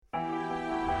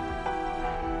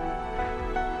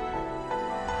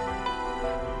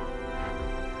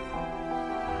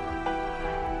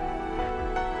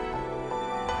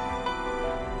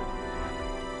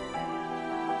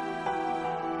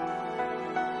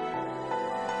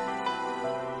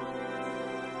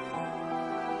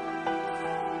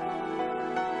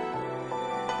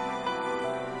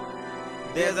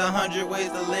There's 100 ways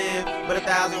to live, but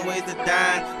 1,000 ways to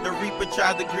die. The reaper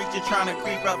tried to greet you, trying to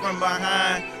creep up from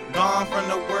behind. Gone from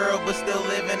the world, but still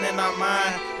living in our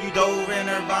mind. You dove in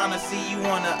nirvana, see you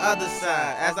on the other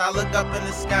side. As I look up in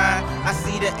the sky, I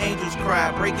see the angels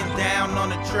cry. Breaking down on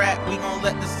the track, we gon'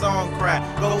 let the song cry.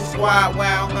 Go squad,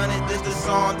 wild hunted, this the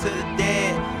song to the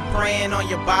dead. Praying on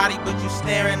your body, but you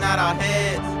staring at our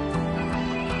heads.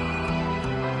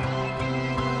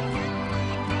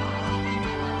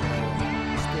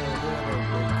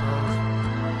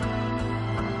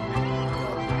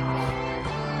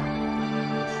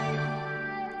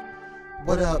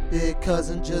 What up, big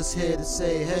cousin? Just here to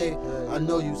say, hey, I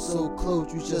know you so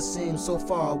close, you just seem so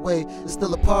far away. There's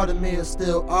still a part of me that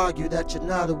still argue that you're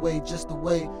not away, just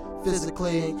away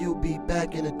physically, and you'll be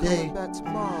back in a day.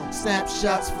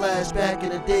 Snapshots flash back in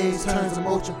the days, turns of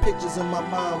motion pictures in my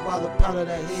mind while a pound of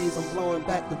that haze I'm blowing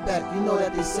back to back. You know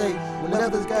that they say,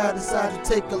 whenever God decides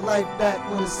to take a life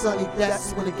back, when it's sunny,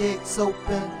 that's when the gates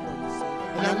open.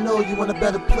 And I know you in a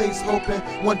better place, hoping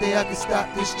one day I can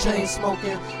stop this chain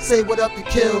smoking. Say what up to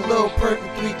Kill, Lil Perk,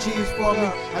 and 3 G's for me.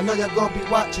 I know y'all gonna be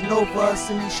watching over us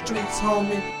in these streets,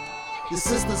 homie. Your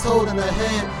sister's holding her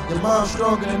hand, your mom's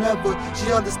stronger than ever.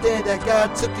 She understands that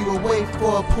God took you away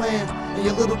for a plan. And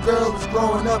your little girl is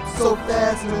growing up so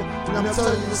fast, and I'm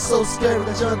telling you, it's so scary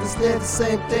that you understand the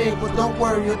same thing. But don't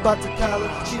worry about the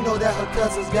college, she know that her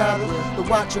cousins got her to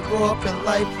watch her grow up in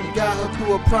life and guide her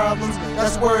through her problems.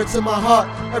 That's words in my heart,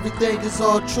 everything is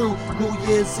all true. New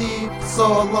Year's Eve, it's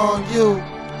all on you.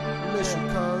 Miss you,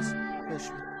 cuz, miss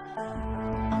you.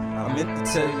 I meant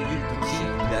to tell you you can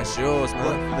keep that's yours,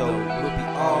 but though we'll be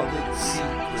all little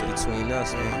secrets between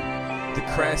us, man. The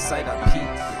crash site I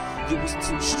peeped. You was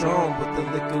too strong, but the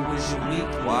liquor was your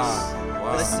weakness.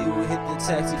 Wow. Let's see who hit the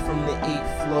taxi from the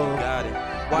 8th floor. Got it.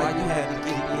 Why you had to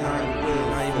get behind the wheel?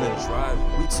 Not even a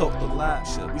driver. We talked a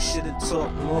lot. We should have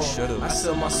talked more. I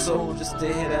sell my soul just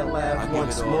to hear that laugh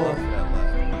once more.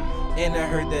 And I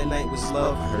heard that night was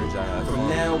love. From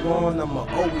now on, I'ma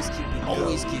always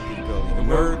keep it going.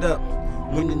 Word up.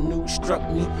 When the news struck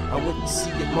me, I went to see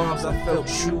your moms. I felt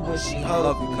true when she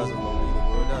hugged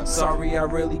me. Sorry, I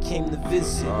rarely came to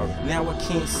visit. Now I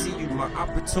can't see you. My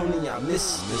opportunity, I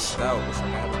missed out. Wish I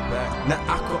had it back. Now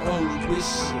I can only wish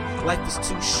it. Life is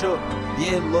too short.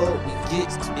 Yeah, Lord, we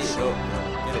get it.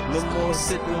 No more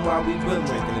sipping while we willing.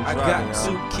 I got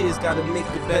 2 kids, gotta make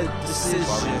a better decision.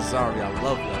 Sorry, I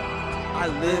love that. I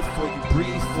live for you,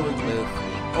 breathe for you.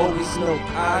 Always know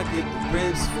I get the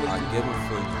ribs for you. I give them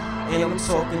for you. And I'm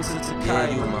talking to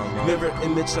Takai, mirror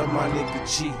image of my nigga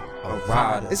G, a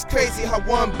rider. It's crazy how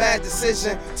one bad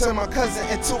decision turned my cousin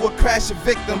into a crashing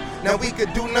victim. Now we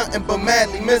could do nothing but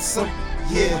madly miss him.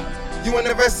 Yeah, you and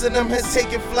the rest of them has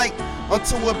taken flight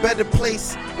onto a better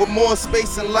place with more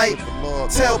space and light.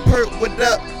 Tell Perk what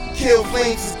up, Kill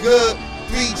Flames is good.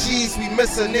 3 G's, we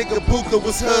miss a nigga, Buka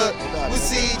was hood. We'll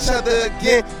see each other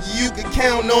again, you can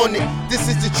count on it.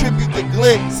 This is the tribute to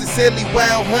Glenn, sincerely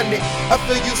wild hunted. I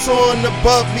feel you soaring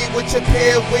above me with your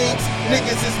pair of wings.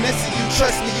 Niggas is missing you,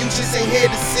 trust me, you just ain't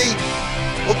here to see.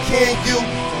 Or can you?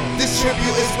 This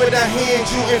tribute is what I hand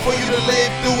you, and for you to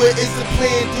live through it is the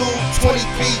plan, dude. 23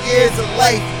 years of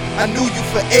life, I knew you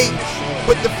for 8.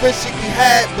 But the friendship we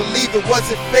had, believe it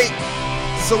wasn't fake.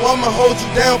 So I'ma hold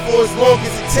you down for as long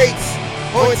as it takes.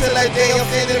 Or until that day I'm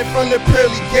standing in front of the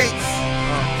pearly gates.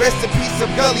 Rest in peace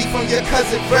of Gully from your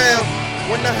cousin Brown.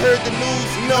 When I heard the news,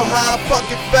 you know how I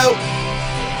fucking felt.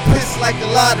 Pissed like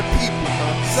a lot of people.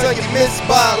 Son, you missed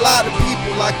by a lot of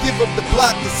people. I give up the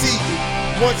block to see you.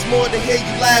 Once more to hear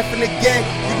you laughing again.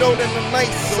 You know that I'm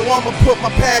nice, so I'ma put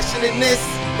my passion in this.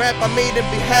 Rap I made in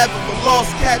behalf of a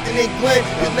lost captain named Glenn.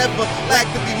 You'll never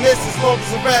lack to be missed as long as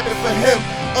I'm rapping for him.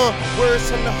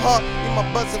 Words from the heart, you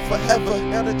my buzzing forever.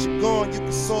 Now that you're gone, you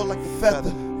can soar like a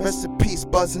feather. Rest in peace,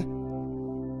 buzzing.